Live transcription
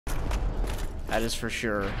That is for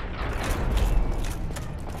sure.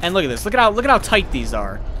 And look at this. Look at how tight these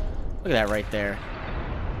are. Look at that right there.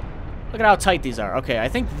 Look at how tight these are. Okay, I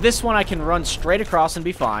think this one I can run straight across and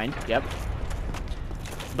be fine. Yep.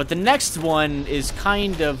 But the next one is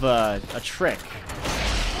kind of a trick.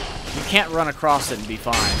 You can't run across it and be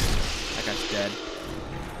fine. That guy's dead.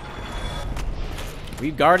 Are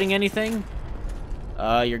you guarding anything?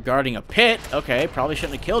 You're guarding a pit. Okay, probably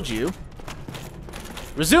shouldn't have killed you.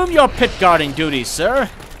 Resume your pit guarding duties, sir.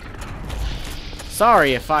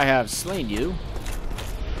 Sorry if I have slain you.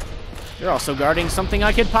 You're also guarding something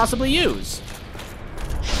I could possibly use.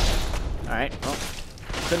 Alright, well,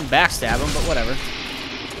 couldn't backstab him, but whatever.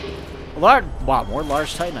 Wow, more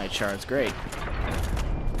large Titanite shards. Great.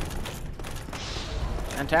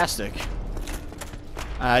 Fantastic.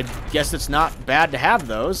 I guess it's not bad to have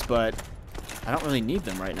those, but I don't really need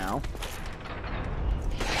them right now.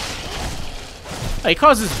 Oh, he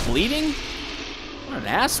causes bleeding? What an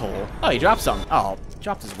asshole. Oh, he dropped something. Oh, he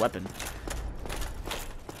dropped his weapon.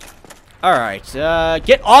 Alright,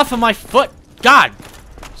 get off of my foot! God!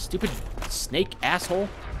 Stupid snake asshole.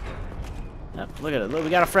 Yep, look at it. Look,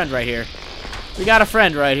 we got a friend right here. We got a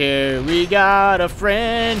friend right here. We got a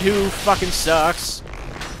friend who fucking sucks.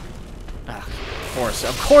 Ah,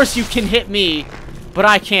 of course you can hit me, but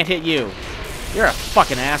I can't hit you. You're a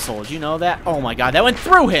fucking asshole. Did you know that? Oh my god, that went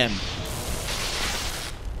through him!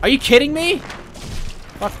 Are you kidding me?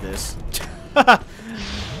 Fuck this.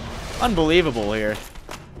 Unbelievable here.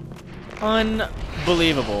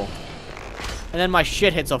 Unbelievable. And then my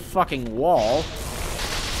shit hits a fucking wall.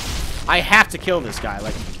 I have to kill this guy.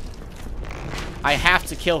 Like, I have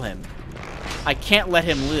to kill him. I can't let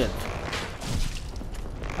him live.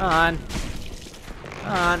 Come on.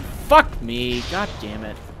 Come on. Fuck me. God damn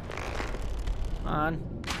it. Come on.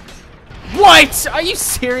 What? Are you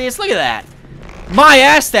serious? Look at that. My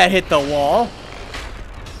ass that hit the wall.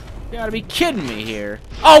 You gotta be kidding me here.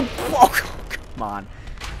 Oh, come on.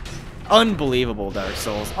 Unbelievable, Dark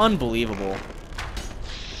Souls. Unbelievable.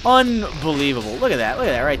 Unbelievable. Look at that. Look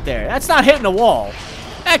at that right there. That's not hitting a wall.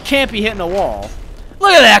 That can't be hitting a wall.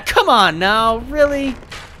 Look at that. Come on now. Really?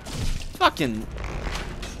 Fucking...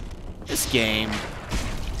 This game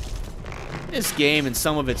and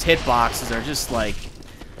some of its hitboxes are just, like,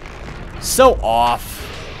 so off.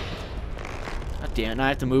 God damn it. Now I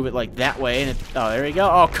have to move it, like, that way. And oh, there we go.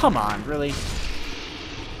 Oh, come on. Really?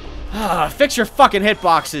 Fix your fucking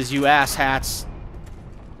hitboxes, you asshats.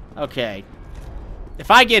 Okay. If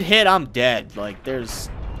I get hit, I'm dead. Like, there's...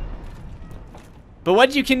 But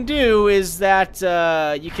what you can do is that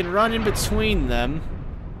you can run in between them.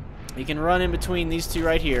 You can run in between these two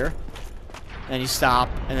right here. And you stop,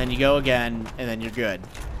 and then you go again, and then you're good.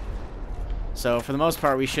 So, for the most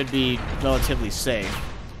part, we should be relatively safe.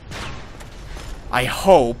 I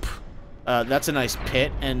hope. That's a nice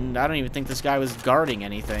pit, and I don't even think this guy was guarding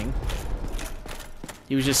anything.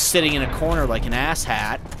 He was just sitting in a corner like an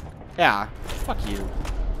asshat. Yeah, fuck you.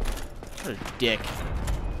 What a dick.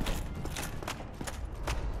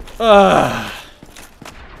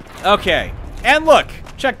 Okay, and look,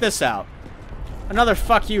 check this out. Another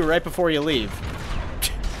fuck you right before you leave.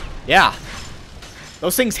 Yeah.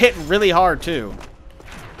 Those things hit really hard, too.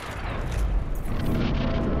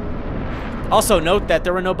 Also, note that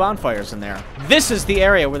there were no bonfires in there. This is the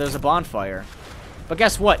area where there's a bonfire. But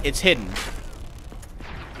guess what? It's hidden.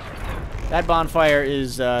 That bonfire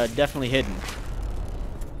is definitely hidden.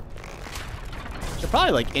 Should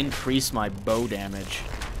probably, like, increase my bow damage.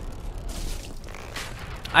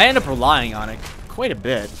 I end up relying on it quite a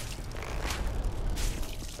bit.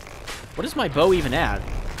 What is my bow even at?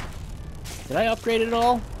 Did I upgrade it at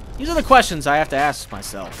all? These are the questions I have to ask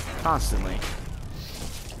myself constantly.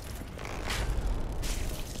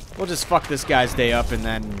 We'll just fuck this guy's day up and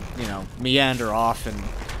then, you know, meander off and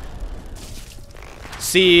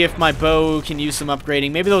see if my bow can use some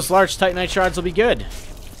upgrading. Maybe those large Titanite shards will be good.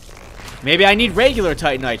 Maybe I need regular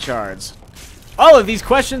Titanite shards. All of these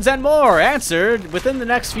questions and more answered within the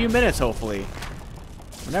next few minutes, hopefully.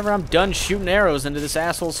 Whenever I'm done shooting arrows into this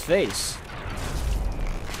asshole's face.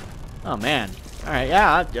 Oh, man. Alright,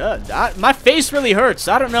 yeah. My face really hurts.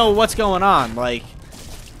 I don't know what's going on. Like,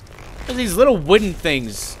 there's these little wooden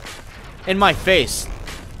things in my face.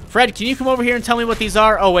 Fred, can you come over here and tell me what these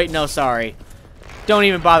are? Oh, wait, no, sorry. Don't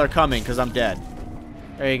even bother coming, because I'm dead.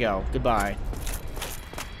 There you go. Goodbye.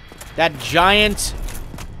 That giant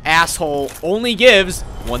asshole only gives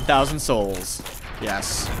 1,000 souls.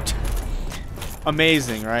 Yes.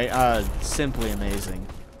 Amazing, right? Simply amazing.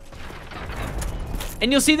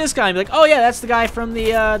 And you'll see this guy and be like, oh yeah, that's the guy from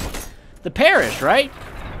the parish, right?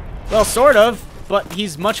 Well, sort of, but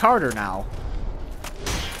he's much harder now.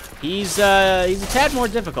 He's a tad more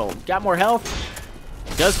difficult. Got more health.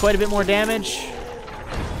 Does quite a bit more damage.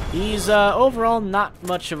 He's overall not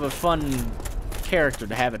much of a fun character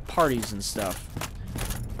to have at parties and stuff.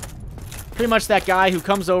 Pretty much that guy who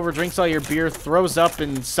comes over, drinks all your beer, throws up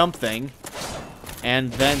in something,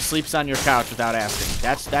 and then sleeps on your couch without asking.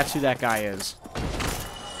 That's who that guy is.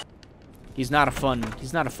 He's not a fun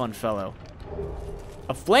fellow.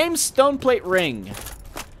 A flame stone plate ring.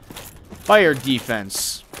 Fire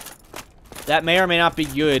defense. That may or may not be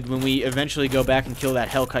good when we eventually go back and kill that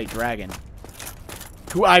Hellkite dragon,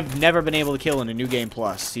 who I've never been able to kill in a New Game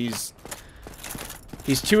Plus. He's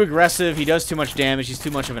too aggressive. He does too much damage. He's too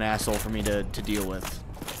much of an asshole for me to deal with.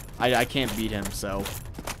 I can't beat him, so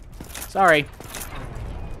sorry.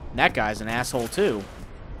 And that guy's an asshole too.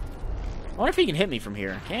 I wonder if he can hit me from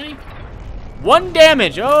here. Can he? 1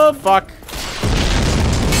 damage. Oh fuck.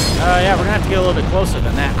 Yeah, we're gonna have to get a little bit closer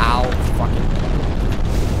than that. Ow. Fucking.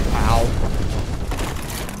 Ow.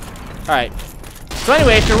 Alright. So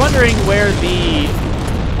anyway, if you're wondering where the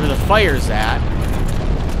fire's at.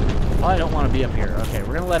 Oh, I don't want to be up here. Okay,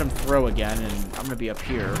 we're gonna let him throw again, and I'm gonna be up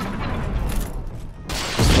here.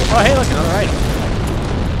 Oh, hey, look, another item.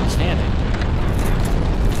 Standing.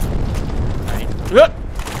 Alright.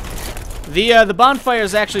 The bonfire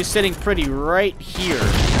is actually sitting pretty right here.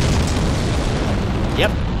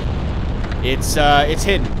 Yep. It's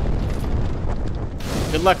hidden.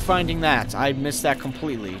 Good luck finding that. I missed that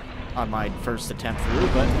completely on my first attempt through,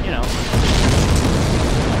 but, you know.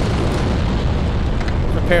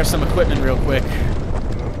 Repair some equipment real quick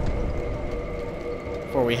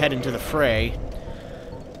before we head into the fray.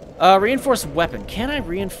 Reinforced weapon. Can I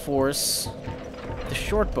reinforce the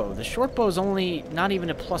short bow? The short bow is only not even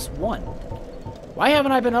a +1. Why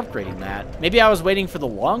haven't I been upgrading that? Maybe I was waiting for the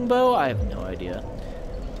longbow? I have no idea.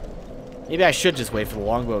 Maybe I should just wait for the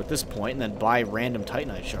longbow at this point and then buy random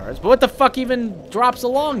Titanite shards. But what the fuck even drops a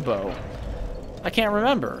longbow? I can't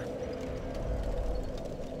remember.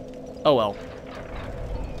 Oh well.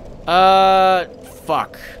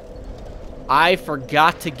 Fuck. I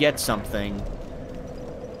forgot to get something.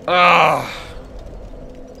 Ugh.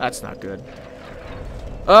 That's not good.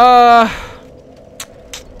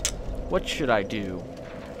 What should I do?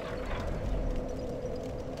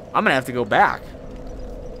 I'm gonna have to go back.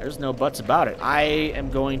 There's no buts about it. I am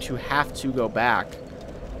going to have to go back.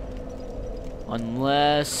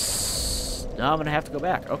 Unless... No, I'm gonna have to go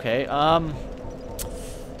back. Okay,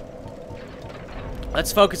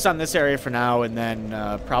 let's focus on this area for now, and then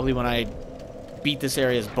probably when I beat this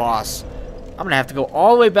area's boss, I'm gonna have to go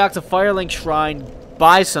all the way back to Firelink Shrine,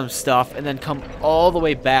 buy some stuff, and then come all the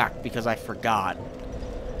way back because I forgot.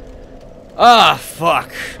 Ah,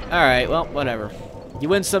 fuck. Alright, well, whatever. You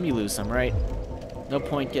win some, you lose some, right? No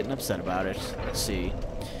point getting upset about it. Let's see.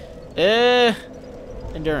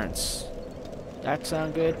 Endurance. That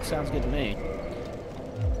sound good? Sounds good to me.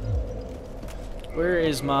 Where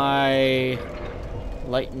is my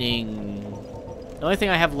lightning? The only thing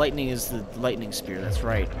I have lightning is the lightning spear. That's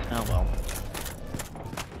right. Oh, well.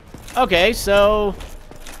 Okay, so...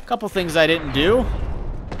 a couple things I didn't do.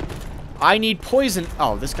 I need poison...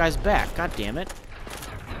 Oh, this guy's back. God damn it.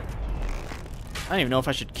 I don't even know if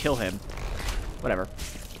I should kill him. Whatever.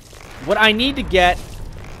 What I need to get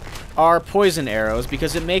are poison arrows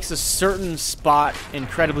because it makes a certain spot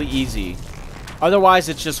incredibly easy. Otherwise,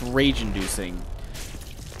 it's just rage-inducing.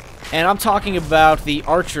 And I'm talking about the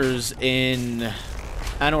archers in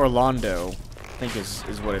Anor Londo, I think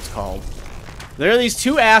is what it's called. There are these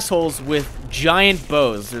two assholes with giant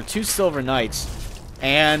bows. They're 2 silver knights.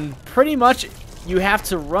 And pretty much you have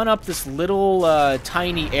to run up this little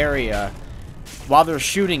tiny area while they're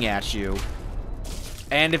shooting at you.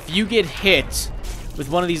 And if you get hit with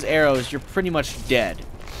one of these arrows, you're pretty much dead.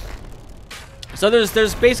 So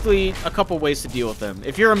there's basically a couple ways to deal with them.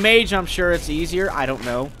 If you're a mage, I'm sure it's easier. I don't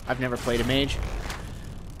know. I've never played a mage.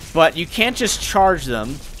 But you can't just charge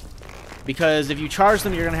them, because if you charge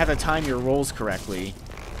them, you're going to have to time your rolls correctly.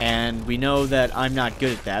 And we know that I'm not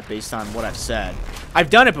good at that based on what I've said. I've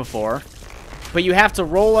done it before, but you have to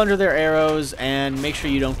roll under their arrows and make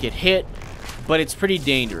sure you don't get hit, but it's pretty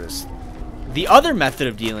dangerous. The other method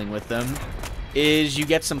of dealing with them is you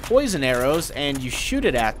get some poison arrows and you shoot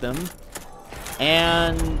it at them,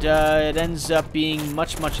 and it ends up being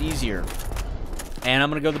much, much easier. And I'm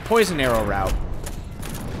going to go the poison arrow route.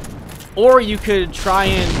 Or you could try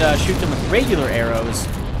and shoot them with regular arrows,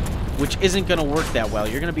 which isn't going to work that well.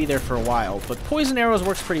 You're going to be there for a while, but poison arrows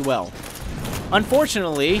works pretty well.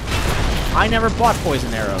 Unfortunately, I never bought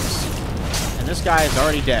poison arrows, and this guy is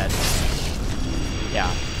already dead.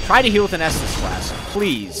 Yeah. Try to heal with an Estus Flask,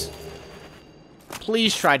 please.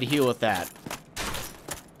 Please try to heal with that.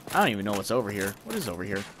 I don't even know what's over here. What is over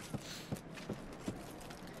here?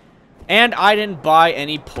 And I didn't buy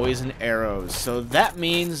any poison arrows. So that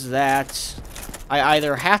means that I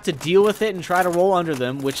either have to deal with it and try to roll under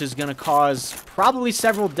them, which is going to cause probably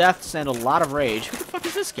several deaths and a lot of rage. Who the fuck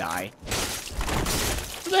is this guy?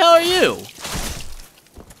 Who the hell are you?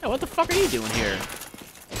 Yeah, what the fuck are you doing here?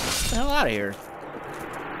 Get the hell out of here.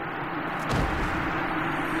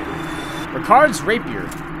 Ricard's rapier.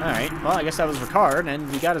 Alright, well, I guess that was Ricard,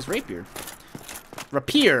 and we got his rapier.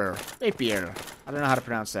 Rapier. Rapier. I don't know how to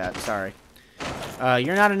pronounce that. Sorry.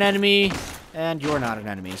 You're not an enemy, and you're not an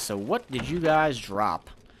enemy. So what did you guys drop?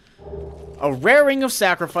 A rare ring of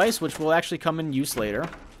sacrifice, which will actually come in use later.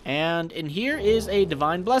 And in here is a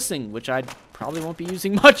divine blessing, which I probably won't be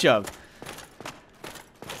using much of.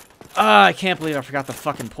 I can't believe I forgot the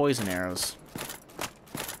fucking poison arrows.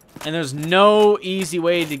 And there's no easy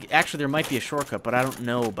way to... Actually, there might be a shortcut, but I don't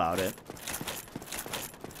know about it.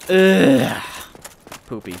 Ugh.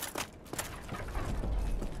 Poopy.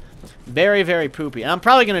 Very, very poopy. And I'm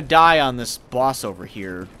probably going to die on this boss over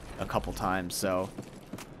here a couple times, so...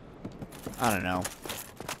 I don't know.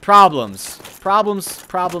 Problems. Problems,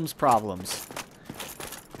 problems, problems.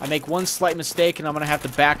 I make one slight mistake, and I'm going to have to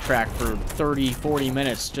backtrack for 30, 40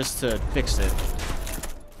 minutes just to fix it.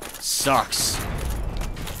 Sucks.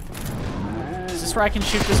 Is this where I can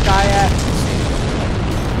shoot this guy at?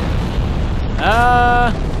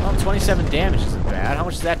 Well, 27 damage isn't bad. How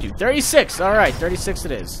much does that do? 36! Alright, 36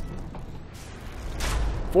 it is.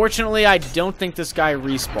 Fortunately, I don't think this guy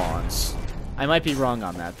respawns. I might be wrong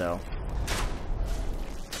on that, though.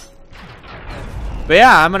 But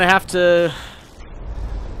yeah, I'm gonna have to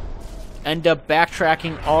end up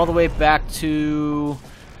backtracking all the way back to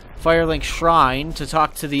Firelink Shrine to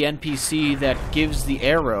talk to the NPC that gives the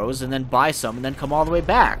arrows and then buy some and then come all the way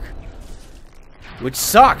back. Which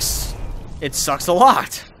sucks. It sucks a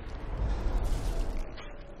lot.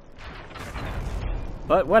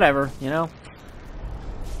 But whatever, you know.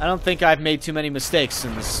 I don't think I've made too many mistakes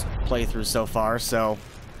in this playthrough so far, so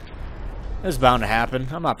it's bound to happen.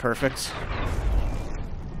 I'm not perfect.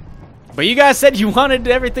 But you guys said you wanted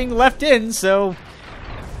everything left in, so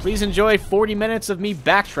please enjoy 40 minutes of me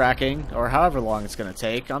backtracking, or however long it's going to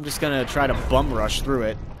take. I'm just going to try to bum rush through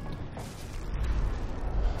it.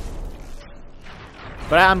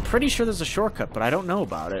 But I'm pretty sure there's a shortcut, but I don't know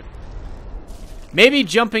about it. Maybe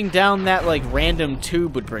jumping down that, like, random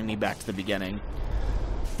tube would bring me back to the beginning.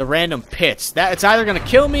 The random pits. It's either going to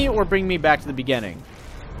kill me or bring me back to the beginning.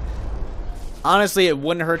 Honestly, it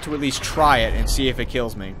wouldn't hurt to at least try it and see if it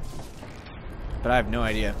kills me. But I have no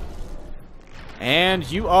idea. And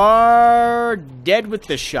you are dead with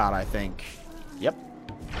this shot, I think. Yep.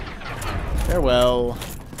 Farewell,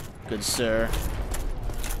 good sir.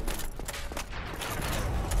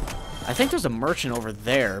 I think there's a merchant over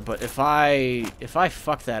there, but if I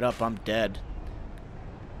fuck that up, I'm dead.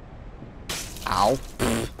 Ow.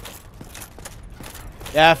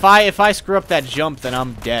 Yeah, if I screw up that jump, then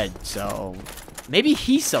I'm dead. So maybe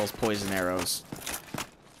he sells poison arrows.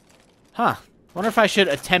 Huh. Wonder if I should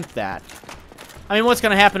attempt that. I mean, what's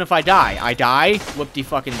gonna happen if I die? I die?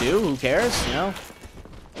 Whoop-de-fucking-do? Who cares? You know?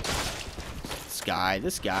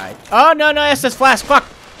 This guy. Oh, no, no, SS Flask! Fuck!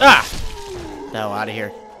 Ah! The hell out of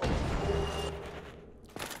here.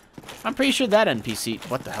 I'm pretty sure that NPC...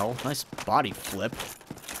 What the hell? Nice body flip.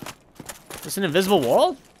 Is this an invisible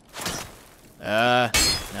wall? No.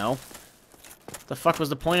 What the fuck was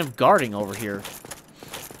the point of guarding over here?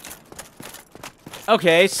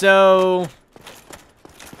 Okay, so...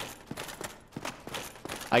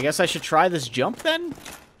 I guess I should try this jump then?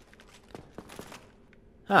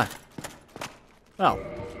 Huh. Well.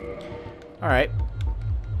 Alright.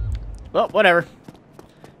 Well, whatever.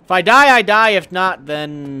 If I die, I die. If not,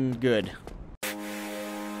 then good.